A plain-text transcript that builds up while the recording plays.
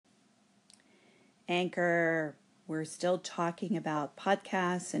Anchor. We're still talking about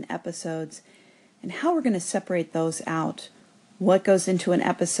podcasts and episodes and how we're going to separate those out, what goes into an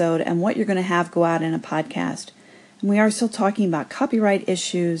episode and what you're going to have go out in a podcast. And we are still talking about copyright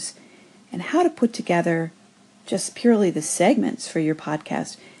issues and how to put together just purely the segments for your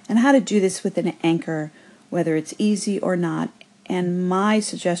podcast and how to do this with an Anchor, whether it's easy or not, and my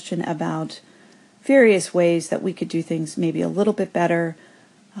suggestion about various ways that we could do things maybe a little bit better,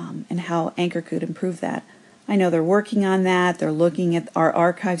 and how Anchor could improve that. I know they're working on that. They're looking at our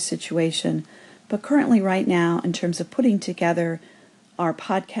archive situation. But currently right now, in terms of putting together our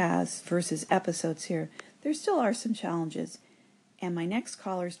podcasts versus episodes here, there still are some challenges. And my next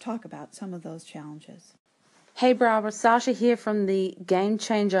callers talk about some of those challenges. Hey Barbara, Sasha here from the Game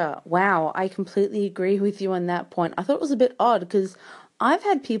Changer. Wow, I completely agree with you on that point. I thought it was a bit odd because I've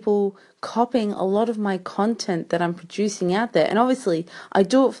had people copying a lot of my content that I'm producing out there. And obviously, I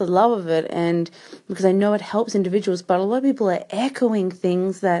do it for the love of it and because I know it helps individuals. But a lot of people are echoing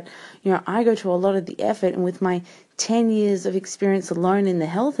things that, I go to a lot of the effort. And with my 10 years of experience alone in the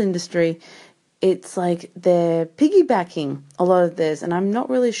health industry, it's like they're piggybacking a lot of this. And I'm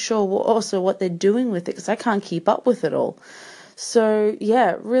not really sure what they're doing with it because I can't keep up with it all. So,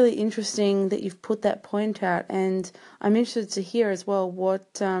 yeah, really interesting that you've put that point out. And I'm interested to hear as well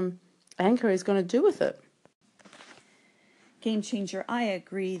what Anchor is going to do with it. Game Changer, I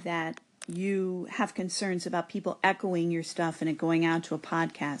agree that you have concerns about people echoing your stuff and it going out to a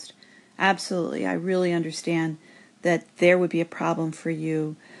podcast. Absolutely. I really understand that there would be a problem for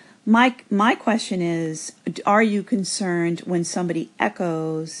you. My question is, are you concerned when somebody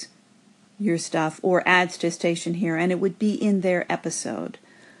echoes your stuff or adds to a station here and it would be in their episode?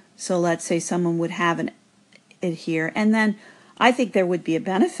 So let's say someone would have it here, and then I think there would be a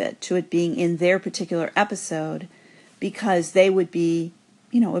benefit to it being in their particular episode because they would be,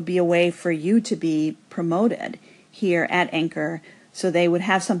 it would be a way for you to be promoted here at Anchor. So they would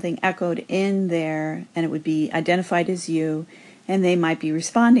have something echoed in there and it would be identified as you and they might be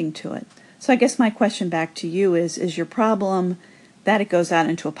responding to it. So I guess my question back to you is your problem that it goes out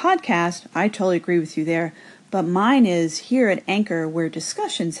into a podcast? I totally agree with you there. But mine is here at Anchor where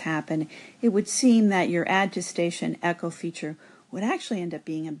discussions happen, it would seem that your add to station echo feature would actually end up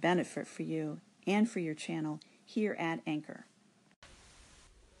being a benefit for you and for your channel here at Anchor.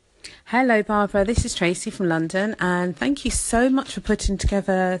 Hello Barbara, this is Tracy from London and thank you so much for putting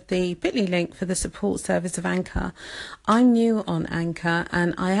together the bit.ly link for the support service of Anchor. I'm new on Anchor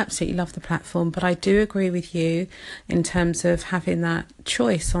and I absolutely love the platform, but I do agree with you in terms of having that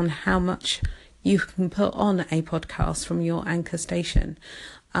choice on how much you can put on a podcast from your Anchor station.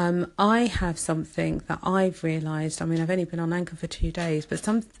 I have something that I've realised, I've only been on Anchor for 2 days, but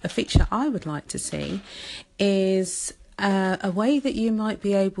a feature I would like to see is a way that you might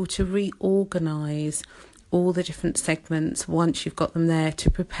be able to reorganise all the different segments once you've got them there to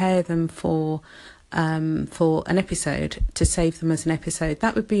prepare them for an episode, to save them as an episode.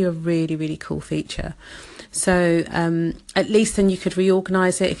 That would be a really, really cool feature. So at least then you could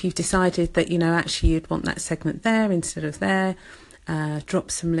reorganise it if you've decided that, actually you'd want that segment there instead of there.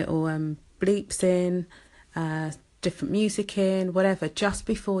 Drop some little bleeps in, different music in, whatever, just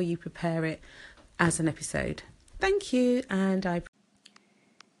before you prepare it as an episode. Thank you, and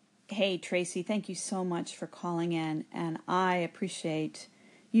Hey, Tracy, thank you so much for calling in, and I appreciate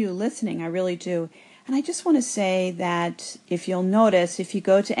you listening. I really do. And I just want to say that if you'll notice, if you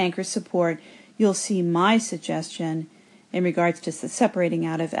go to Anchor Support, you'll see my suggestion in regards to the separating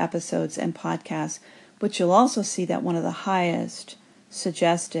out of episodes and podcasts, but you'll also see that one of the highest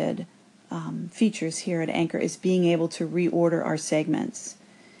suggested features here at Anchor is being able to reorder our segments.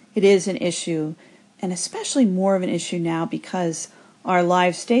 It is an issue, and especially more of an issue now because our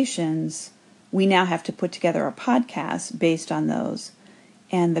live stations, we now have to put together a podcast based on those.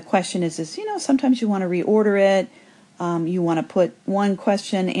 And the question is sometimes you want to reorder it. You want to put one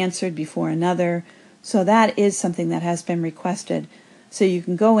question answered before another. So that is something that has been requested. So you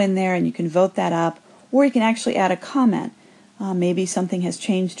can go in there and you can vote that up, or you can actually add a comment. Maybe something has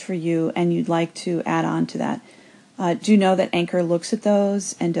changed for you and you'd like to add on to that. Do know that Anchor looks at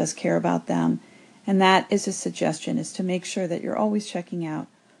those and does care about them. And that is a suggestion, is to make sure that you're always checking out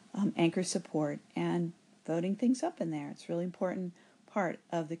Anchor Support and voting things up in there. It's a really important part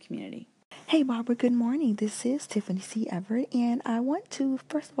of the community. Hey Barbara, good morning. This is Tiffany C. Everett, and I want to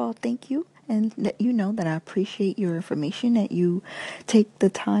first of all thank you and let you know that I appreciate your information that you take the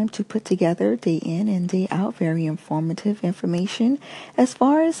time to put together day in and day out. Very informative information. As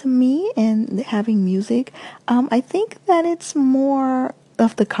far as me and having music, I think that it's more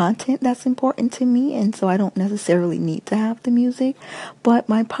of the content that's important to me, and so I don't necessarily need to have the music. But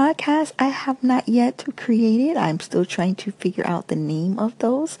my podcast, I have not yet created. I'm still trying to figure out the name of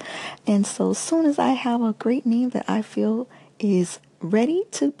those. And so as soon as I have a great name that I feel is ready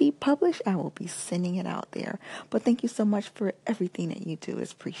to be published, I will be sending it out there. But thank you so much for everything that you do.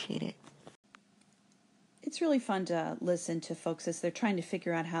 It's appreciated. It's really fun to listen to folks as they're trying to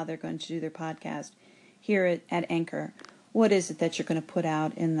figure out how they're going to do their podcast here at Anchor. What is it that you're going to put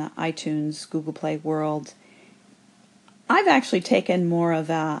out in the iTunes, Google Play world? I've actually taken more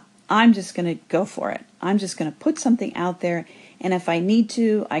of I'm just going to go for it. I'm just going to put something out there, and if I need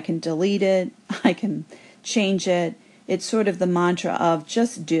to, I can delete it, I can change it. It's sort of the mantra of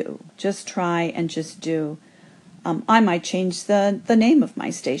just do, just try and just do. I might change the name of my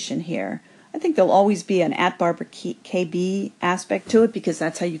station here. I think there'll always be an @BarbaraKB aspect to it, because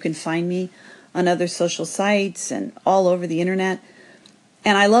that's how you can find me on other social sites and all over the internet.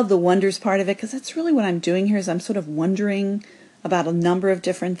 And I love the wonders part of it, because that's really what I'm doing here, is I'm sort of wondering about a number of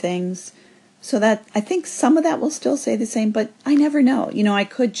different things. So that I think some of that will still stay the same, but I never know. You know, I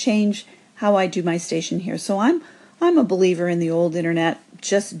could change how I do my station here. So I'm a believer in the old internet.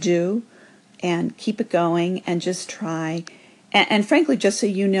 Just do and keep it going and just try. And frankly, just so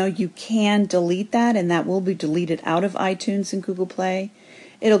you know, you can delete that, and that will be deleted out of iTunes and Google Play.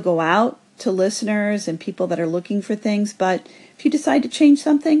 It'll go out to listeners and people that are looking for things. But if you decide to change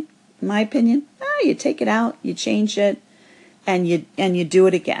something, in my opinion, you take it out, you change it, and you do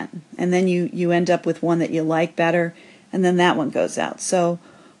it again. And then you end up with one that you like better, and then that one goes out. So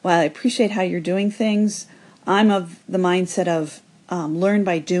while I appreciate how you're doing things, I'm of the mindset of learn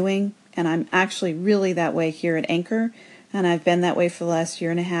by doing, and I'm actually really that way here at Anchor. And I've been that way for the last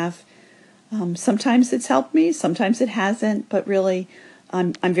year and a half. Sometimes it's helped me, sometimes it hasn't, but really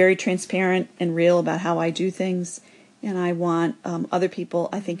I'm very transparent and real about how I do things, and I want other people,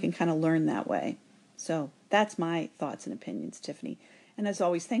 I think, can kind of learn that way. So that's my thoughts and opinions, Tiffany. And as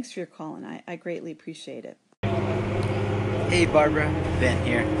always, thanks for your call, and I greatly appreciate it. Hey Barbara, Ben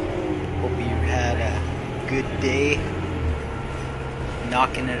here. Hope you had a good day,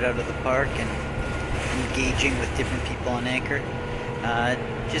 knocking it out of the park and engaging with different people on Anchor.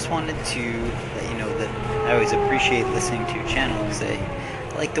 Just wanted to let you know that I always appreciate listening to your channel, because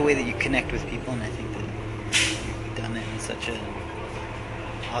I like the way that you connect with people, and I think that you've done it in such an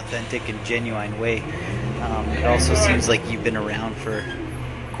authentic and genuine way. It also seems like you've been around for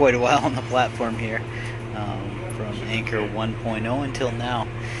quite a while on the platform here, from Anchor 1.0 until now.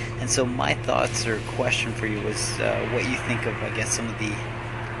 And so my thoughts or question for you was what you think of, I guess, some of the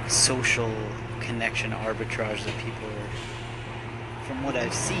social connection arbitrage that people are, from what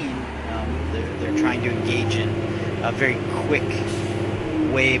I've seen, they're trying to engage in a very quick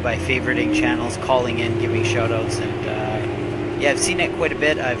way by favoriting channels, calling in, giving shout outs, and I've seen it quite a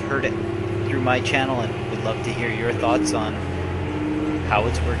bit. I've heard it through my channel, and would love to hear your thoughts on how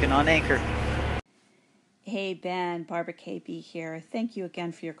it's working on Anchor. Hey Ben, Barbara KB here. Thank you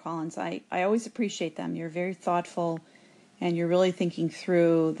again for your call-ins. I always appreciate them. You're very thoughtful, and you're really thinking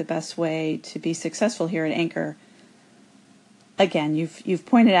through the best way to be successful here at Anchor. Again, you've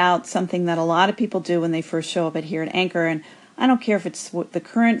pointed out something that a lot of people do when they first show up here at Anchor, and I don't care if it's the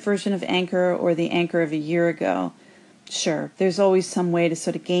current version of Anchor or the Anchor of a year ago. Sure, there's always some way to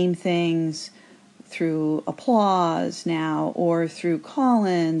sort of game things through applause now, or through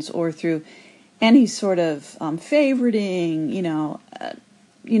call-ins, or through any sort of favoriting,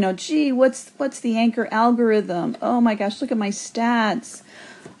 gee, what's the Anchor algorithm? Oh my gosh, look at my stats.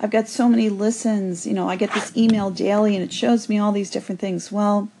 I've got so many listens. I get this email daily and it shows me all these different things.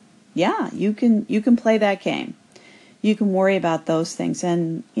 Well, yeah, you can play that game. You can worry about those things.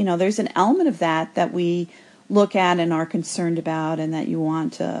 And, there's an element of that we look at and are concerned about, and that you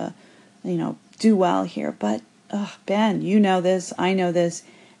want to, do well here. But, Ben, you know this, I know this.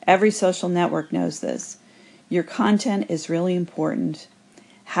 Every social network knows this. Your content is really important.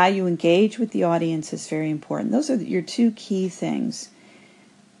 How you engage with the audience is very important. Those are your two key things.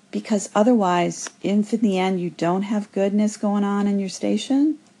 Because otherwise, if in the end you don't have goodness going on in your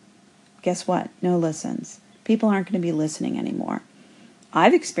station, guess what? No listens. People aren't going to be listening anymore.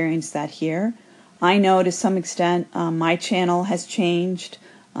 I've experienced that here. I know to some extent my channel has changed.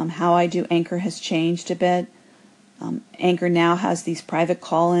 How I do Anchor has changed a bit. Anchor now has these private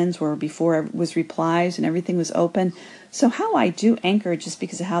call-ins where before it was replies and everything was open. So how I do Anchor, just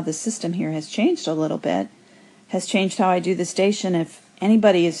because of how the system here has changed a little bit, has changed how I do the station. If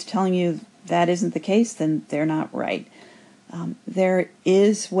anybody is telling you that isn't the case, then they're not right. There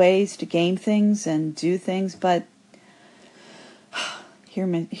is ways to game things and do things, but hear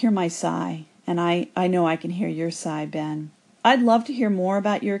my sigh. And I know I can hear your sigh, Ben. I'd love to hear more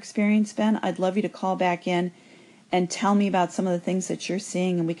about your experience, Ben. I'd love you to call back in and tell me about some of the things that you're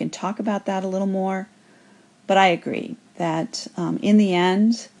seeing, and we can talk about that a little more. But I agree that in the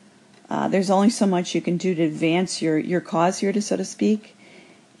end, there's only so much you can do to advance your cause here, so to speak.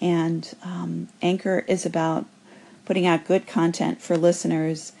 And Anchor is about putting out good content for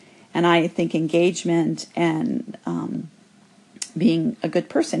listeners. And I think engagement and being a good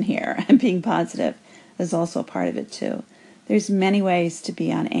person here and being positive is also a part of it too. There's many ways to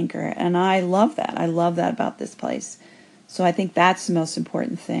be on Anchor, and I love that. I love that about this place. So I think that's the most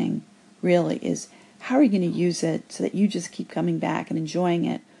important thing, really, is how are you going to use it so that you just keep coming back and enjoying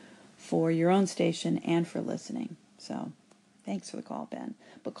it for your own station and for listening. So thanks for the call, Ben.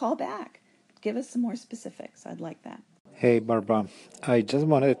 But call back. Give us some more specifics. I'd like that. Hey, Barbara. I just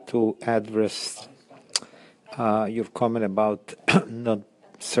wanted to address your comment about not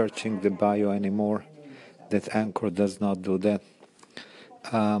searching the bio anymore, that Anchor does not do that.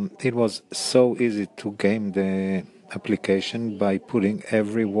 It was so easy to game the application by putting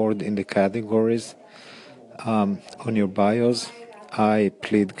every word in the categories on your bios. I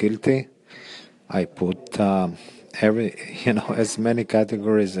plead guilty. I put as many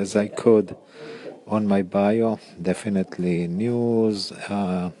categories as I could on my bio. Definitely news,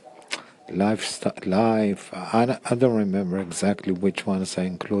 lifestyle, life. I don't remember exactly which ones I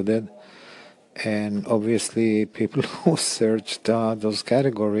included. And obviously, people who searched those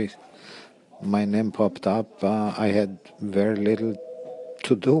categories, my name popped up. I had very little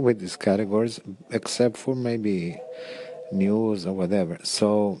to do with these categories, except for maybe news or whatever.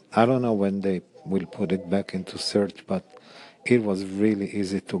 So I don't know when they will put it back into search, but it was really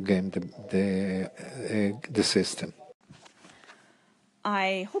easy to game the system.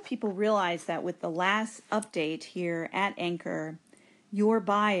 I hope people realize that with the last update here at Anchor, your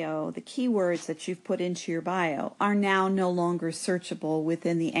bio, the keywords that you've put into your bio, are now no longer searchable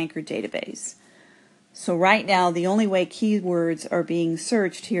within the Anchor database. So right now, the only way keywords are being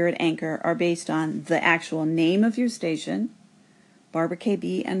searched here at Anchor are based on the actual name of your station, Barbara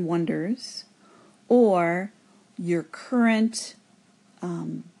KB and Wonders, or your current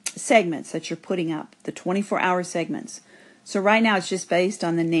segments that you're putting up, the 24-hour segments. So right now, it's just based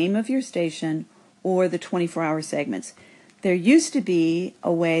on the name of your station or the 24-hour segments. There used to be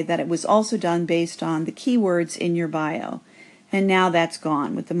a way that it was also done based on the keywords in your bio, and now that's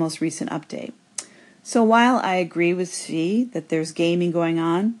gone with the most recent update. So while I agree with Svi that there's gaming going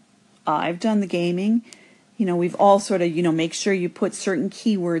on, I've done the gaming. We've all sort of, make sure you put certain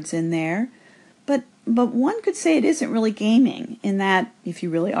keywords in there. But one could say it isn't really gaming in that if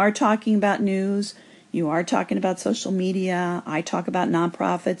you really are talking about news, you are talking about social media, I talk about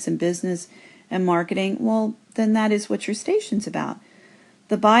nonprofits and business and marketing, well, then that is what your station's about.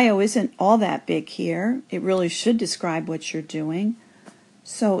 The bio isn't all that big here. It really should describe what you're doing.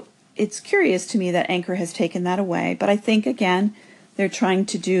 So it's curious to me that Anchor has taken that away. But I think, again, they're trying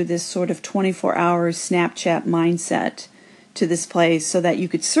to do this sort of 24-hour Snapchat mindset to this place so that you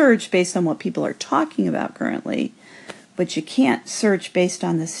could search based on what people are talking about currently, but you can't search based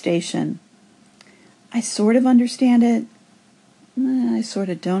on the station. I sort of understand it. I sort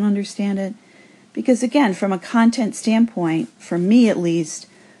of don't understand it. Because again, from a content standpoint, for me at least,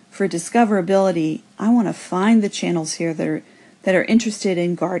 for discoverability, I want to find the channels here that are interested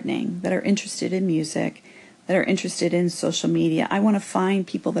in gardening, that are interested in music, that are interested in social media. I want to find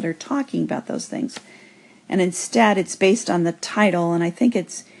people that are talking about those things. And instead, it's based on the title, and I think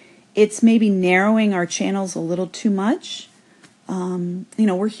it's maybe narrowing our channels a little too much.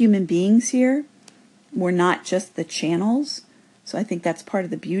 We're human beings here. We're not just the channels. So I think that's part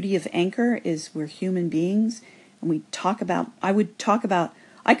of the beauty of Anchor is we're human beings, and we talk about. I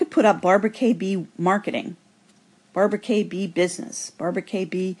could put up Barbara KB marketing, Barbara KB business, Barbara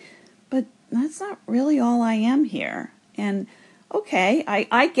KB, but that's not really all I am here. And okay,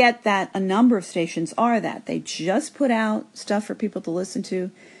 I get that a number of stations are that. They just put out stuff for people to listen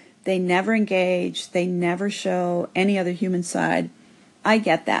to. They never engage. They never show any other human side. I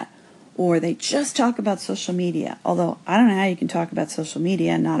get that. Or they just talk about social media. Although I don't know how you can talk about social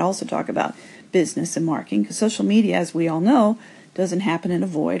media and not also talk about business and marketing, because social media, as we all know, doesn't happen in a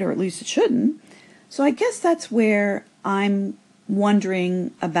void, or at least it shouldn't. So I guess that's where I'm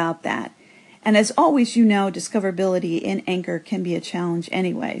wondering about that. And as always, discoverability in Anchor can be a challenge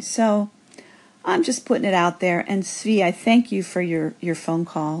anyway. So I'm just putting it out there. And Svi, I thank you for your phone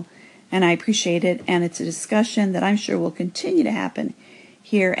call, and I appreciate it. And it's a discussion that I'm sure will continue to happen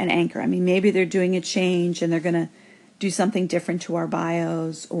here at Anchor. I mean, maybe they're doing a change and they're going to do something different to our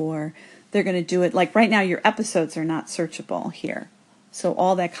bios, or they're going to do it like right now your episodes are not searchable here. So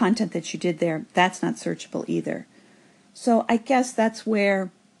all that content that you did there, that's not searchable either. So I guess that's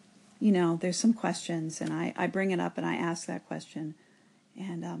where, there's some questions, and I bring it up and I ask that question.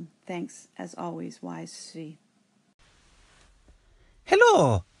 And thanks, as always, Wise C.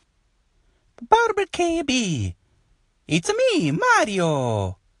 Hello, Barbara KB. It's me,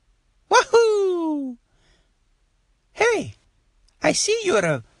 Mario. Wahoo! Hey, I see you're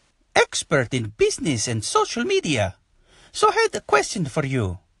an expert in business and social media. So I had a question for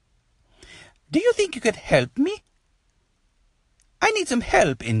you. Do you think you could help me? I need some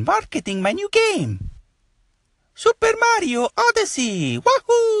help in marketing my new game. Super Mario Odyssey!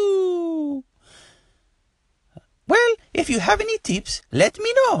 Wahoo! Well, if you have any tips, let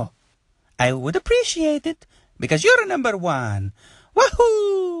me know. I would appreciate it because you're number one.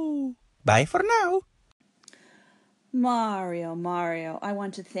 Wahoo! Bye for now. Mario, I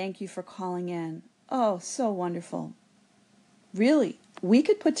want to thank you for calling in. Oh, so wonderful. Really, we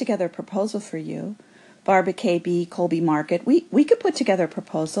could put together a proposal for you. Barbara KB, Colby Market. We could put together a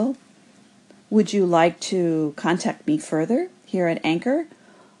proposal. Would you like to contact me further here at Anchor?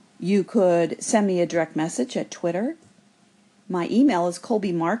 You could send me a direct message at Twitter. My email is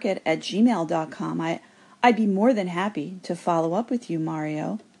colbymarket@gmail.com. I'd be more than happy to follow up with you,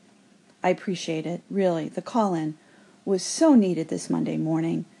 Mario. I appreciate it. Really, the call-in was so needed this Monday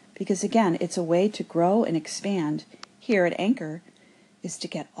morning because, again, it's a way to grow and expand here at Anchor is to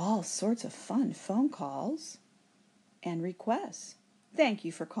get all sorts of fun phone calls and requests. Thank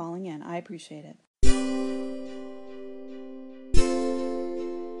you for calling in. I appreciate it.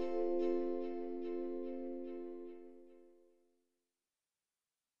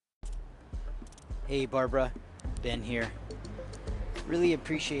 Hey Barbara, Ben here. Really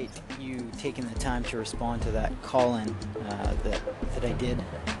appreciate you taking the time to respond to that call-in that I did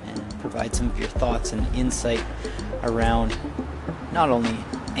and provide some of your thoughts and insight around not only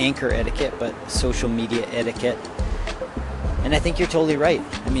Anchor etiquette but social media etiquette. And I think you're totally right.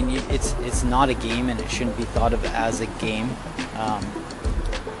 I mean, it's not a game and it shouldn't be thought of as a game.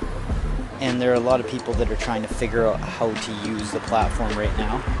 And there are a lot of people that are trying to figure out how to use the platform right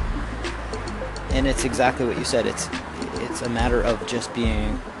now. And it's exactly what you said. It's a matter of just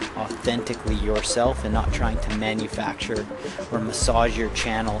being authentically yourself and not trying to manufacture or massage your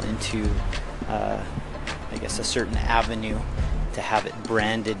channel into, I guess, a certain avenue to have it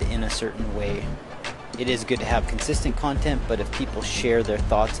branded in a certain way. It is good to have consistent content, but if people share their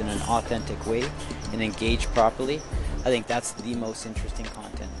thoughts in an authentic way and engage properly, I think that's the most interesting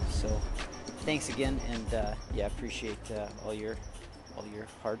content. So thanks again, and appreciate all your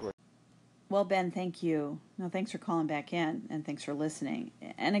hard work. Well, Ben, thank you. No, thanks for calling back in, and thanks for listening.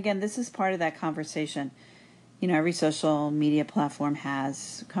 And again, this is part of that conversation. Every social media platform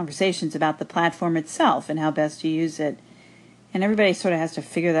has conversations about the platform itself and how best to use it. And everybody sort of has to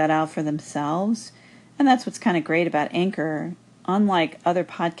figure that out for themselves. And that's what's kind of great about Anchor. Unlike other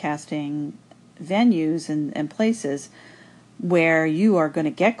podcasting venues and places where you are going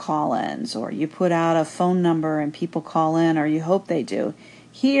to get call-ins, or you put out a phone number and people call in, or you hope they do.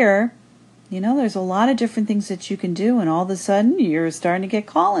 Here, there's a lot of different things that you can do, and all of a sudden you're starting to get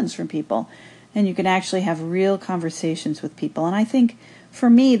call-ins from people, and you can actually have real conversations with people. And I think, for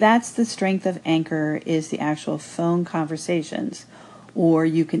me, that's the strength of Anchor, is the actual phone conversations, or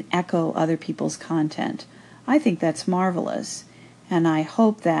you can echo other people's content. I think that's marvelous, and I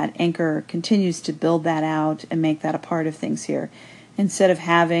hope that Anchor continues to build that out and make that a part of things here, instead of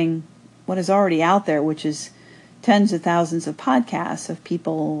having what is already out there, which is tens of thousands of podcasts of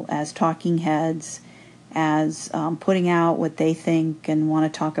people as talking heads, as putting out what they think and want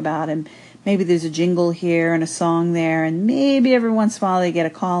to talk about. And maybe there's a jingle here and a song there, and maybe every once in a while they get a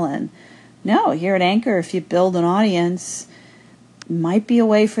call in. No, here at Anchor, if you build an audience, might be a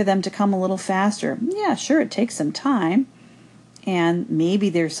way for them to come a little faster. Yeah, sure, it takes some time. And maybe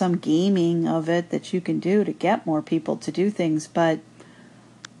there's some gaming of it that you can do to get more people to do things, but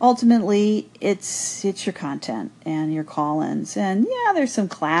ultimately, it's your content and your call-ins. And yeah, there's some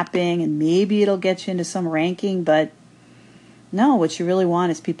clapping, and maybe it'll get you into some ranking, but no, what you really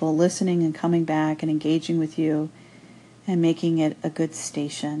want is people listening and coming back and engaging with you and making it a good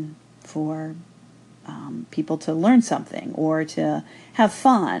station for people to learn something, or to have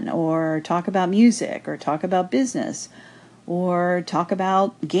fun, or talk about music, or talk about business, or talk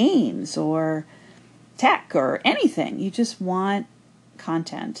about games, or tech, or anything. You just want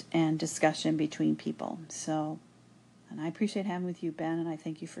content and discussion between people. So, and I appreciate having with you, Ben, and I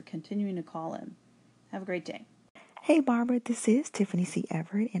thank you for continuing to call in. Have a great day. Hey, Barbara, this is Tiffany C.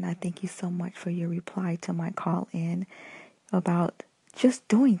 Everett, and I thank you so much for your reply to my call in about just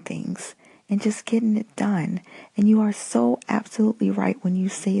doing things and just getting it done. And you are so absolutely right when you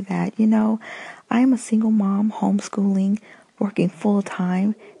say that. I am a single mom, homeschooling, working full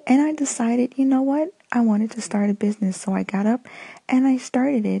time, and I decided, you know what? I wanted to start a business, so I got up and I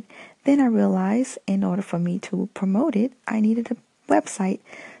started it. Then I realized in order for me to promote it, I needed a website.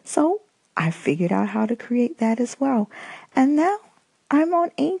 So I figured out how to create that as well. And now I'm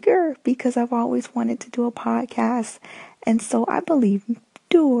on Anchor because I've always wanted to do a podcast. And so I believe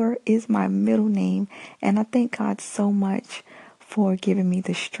Doer is my middle name. And I thank God so much for giving me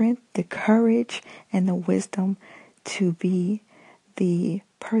the strength, the courage, and the wisdom to be the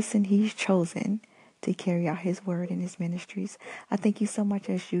person He's chosen to carry out His word in His ministries. I thank you so much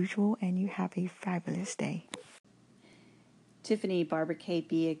as usual, and you have a fabulous day. Tiffany Barbara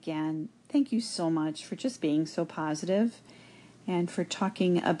KB again, thank you so much for just being so positive and for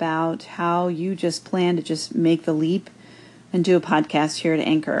talking about how you just plan to just make the leap and do a podcast here at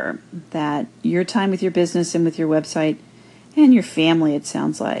Anchor, that your time with your business and with your website and your family, it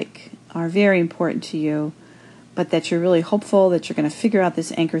sounds like, are very important to you, but that you're really hopeful that you're going to figure out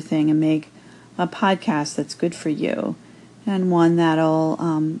this Anchor thing and make a podcast that's good for you and one that'll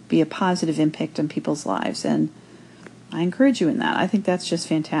be a positive impact on people's lives. And I encourage you in that. I think that's just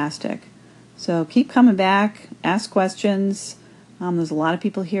fantastic. So keep coming back, ask questions. There's a lot of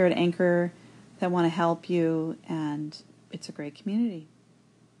people here at Anchor that want to help you, and it's a great community.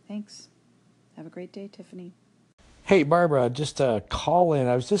 Thanks. Have a great day, Tiffany. Hey, Barbara, just a call in.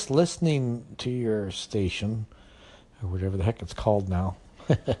 I was just listening to your station, or whatever the heck it's called now.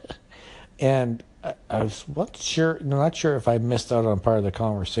 And I was not sure if I missed out on part of the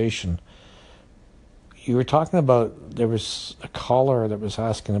conversation. You were talking about, there was a caller that was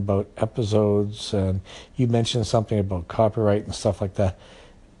asking about episodes, and you mentioned something about copyright and stuff like that.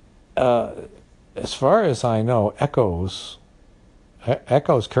 As far as I know, echoes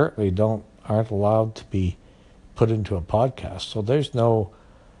currently aren't allowed to be put into a podcast, so there's no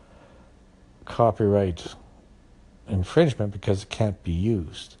copyright infringement because it can't be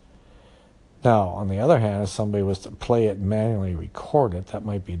used. Now, on the other hand, if somebody was to play it and manually record it, that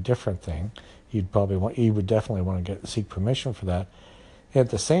might be a different thing. You would definitely want to seek permission for that.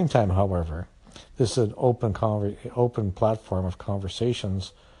 At the same time, however, this is an open platform of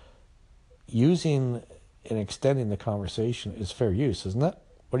conversations. Using and extending the conversation is fair use, isn't it?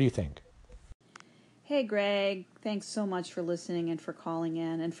 What do you think? Hey, Greg. Thanks so much for listening and for calling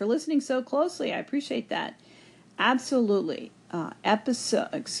in and for listening so closely. I appreciate that. Absolutely.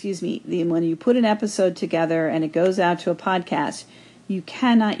 When you put an episode together and it goes out to a podcast, you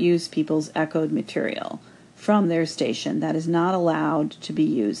cannot use people's echoed material from their station. That is not allowed to be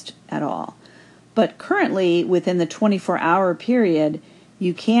used at all. But currently, within the 24-hour period,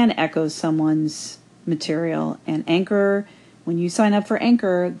 you can echo someone's material. And Anchor, when you sign up for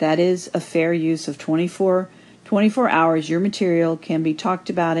Anchor, that is a fair use of 24 hours. Your material can be talked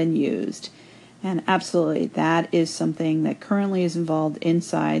about and used. And absolutely, that is something that currently is involved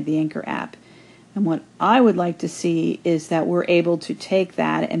inside the Anchor app. And what I would like to see is that we're able to take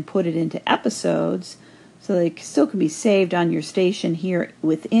that and put it into episodes so they still can be saved on your station here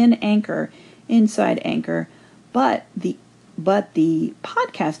within Anchor, inside Anchor, but the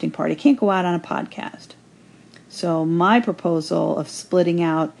podcasting part, it can't go out on a podcast. So my proposal of splitting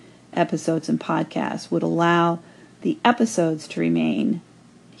out episodes and podcasts would allow the episodes to remain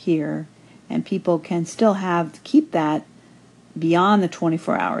here, and people can still keep that beyond the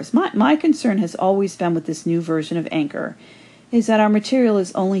 24 hours. My concern has always been with this new version of Anchor is that our material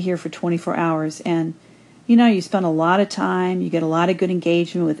is only here for 24 hours. And, you spend a lot of time, you get a lot of good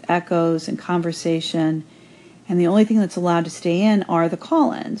engagement with echoes and conversation. And the only thing that's allowed to stay in are the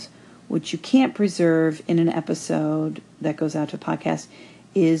call-ins, which you can't preserve in an episode that goes out to a podcast,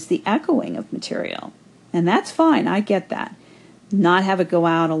 is the echoing of material. And that's fine. I get that. Not have it go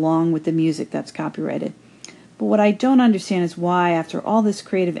out along with the music that's copyrighted. But what I don't understand is why, after all this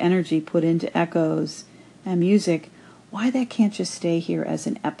creative energy put into echoes and music, why that can't just stay here as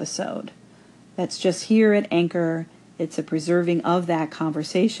an episode. That's just here at Anchor. It's a preserving of that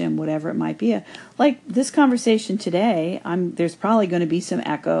conversation, whatever it might be. Like this conversation today, there's probably going to be some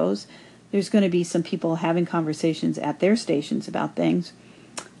echoes. There's going to be some people having conversations at their stations about things.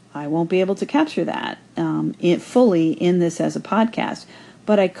 I won't be able to capture that fully in this as a podcast,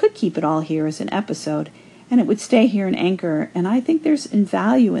 but I could keep it all here as an episode, and it would stay here in Anchor, and I think there's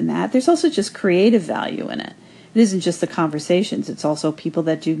value in that. There's also just creative value in it. It isn't just the conversations. It's also people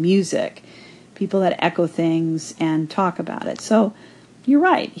that do music, people that echo things and talk about it. So you're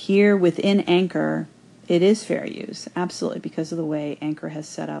right. Here within Anchor, it is fair use, absolutely, because of the way Anchor has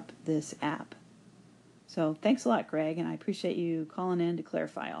set up this app. So thanks a lot, Greg, and I appreciate you calling in to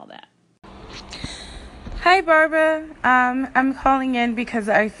clarify all that. Hi, Barbara. I'm calling in because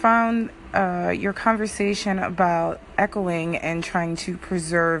I found your conversation about echoing and trying to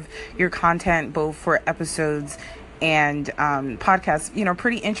preserve your content both for episodes and podcasts,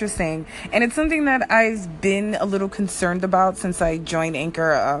 pretty interesting. And it's something that I've been a little concerned about since I joined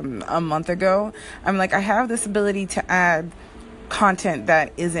Anchor a month ago. I'm like, I have this ability to add content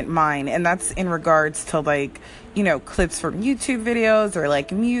that isn't mine, and that's in regards to clips from YouTube videos or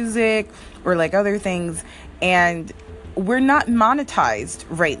like music or like other things, and we're not monetized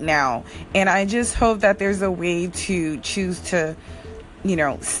right now. And I just hope that there's a way to choose to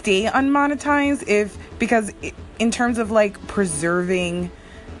stay unmonetized, because in terms of like preserving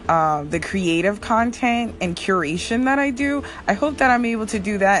the creative content and curation that I do, I hope that I'm able to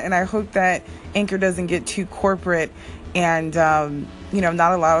do that, and I hope that Anchor doesn't get too corporate and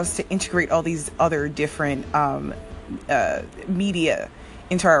not allow us to integrate all these other different media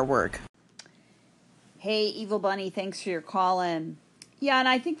into our work. Hey, Evil Bunny, thanks for your call in. Yeah, and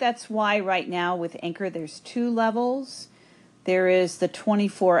I think that's why right now with Anchor there's two levels. There is the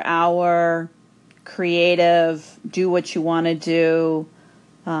 24-hour creative, do what you want to do,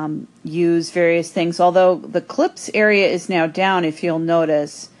 use various things. Although the clips area is now down, if you'll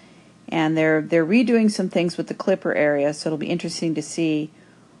notice, and they're redoing some things with the Clipper area, so it'll be interesting to see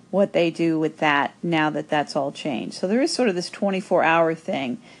what they do with that now that that's all changed. So there is sort of this 24-hour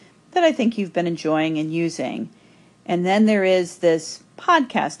thing that I think you've been enjoying and using. And then there is this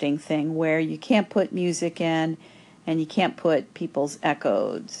podcasting thing where you can't put music in and you can't put people's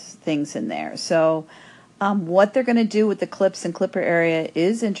echoes, things in there. So what they're going to do with the clips and Clipper area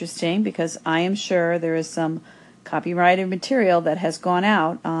is interesting, because I am sure there is some copyrighted material that has gone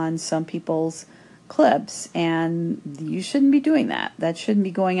out on some people's clips, and you shouldn't be doing that. That shouldn't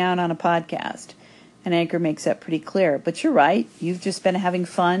be going out on a podcast. And Anchor makes that pretty clear. But you're right. You've just been having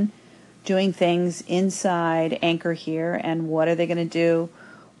fun doing things inside Anchor here, and what are they going to do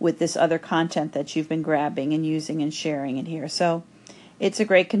with this other content that you've been grabbing and using and sharing in here? So it's a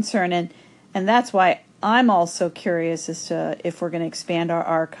great concern, and that's why I'm also curious as to if we're going to expand our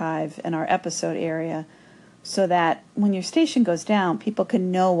archive and our episode area, so that when your station goes down, people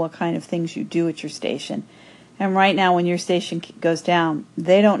can know what kind of things you do at your station. And right now, when your station goes down,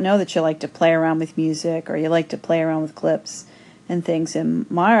 they don't know that you like to play around with music or you like to play around with clips and things. And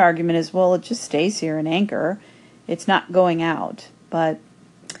my argument is, well, it just stays here in Anchor. It's not going out. But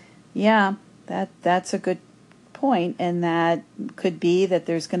yeah, that's a good point, and that could be that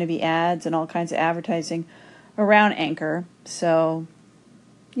there's going to be ads and all kinds of advertising around Anchor. So,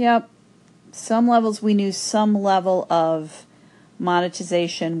 yep. Some levels we knew some level of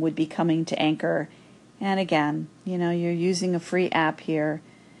monetization would be coming to Anchor. And again, you're using a free app here,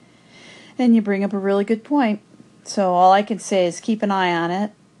 and you bring up a really good point. So all I can say is keep an eye on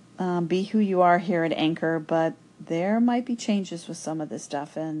it. Be who you are here at Anchor, but there might be changes with some of this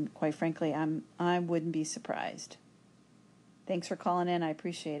stuff, and quite frankly, I wouldn't be surprised. Thanks for calling in. I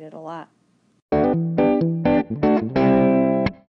appreciate it a lot.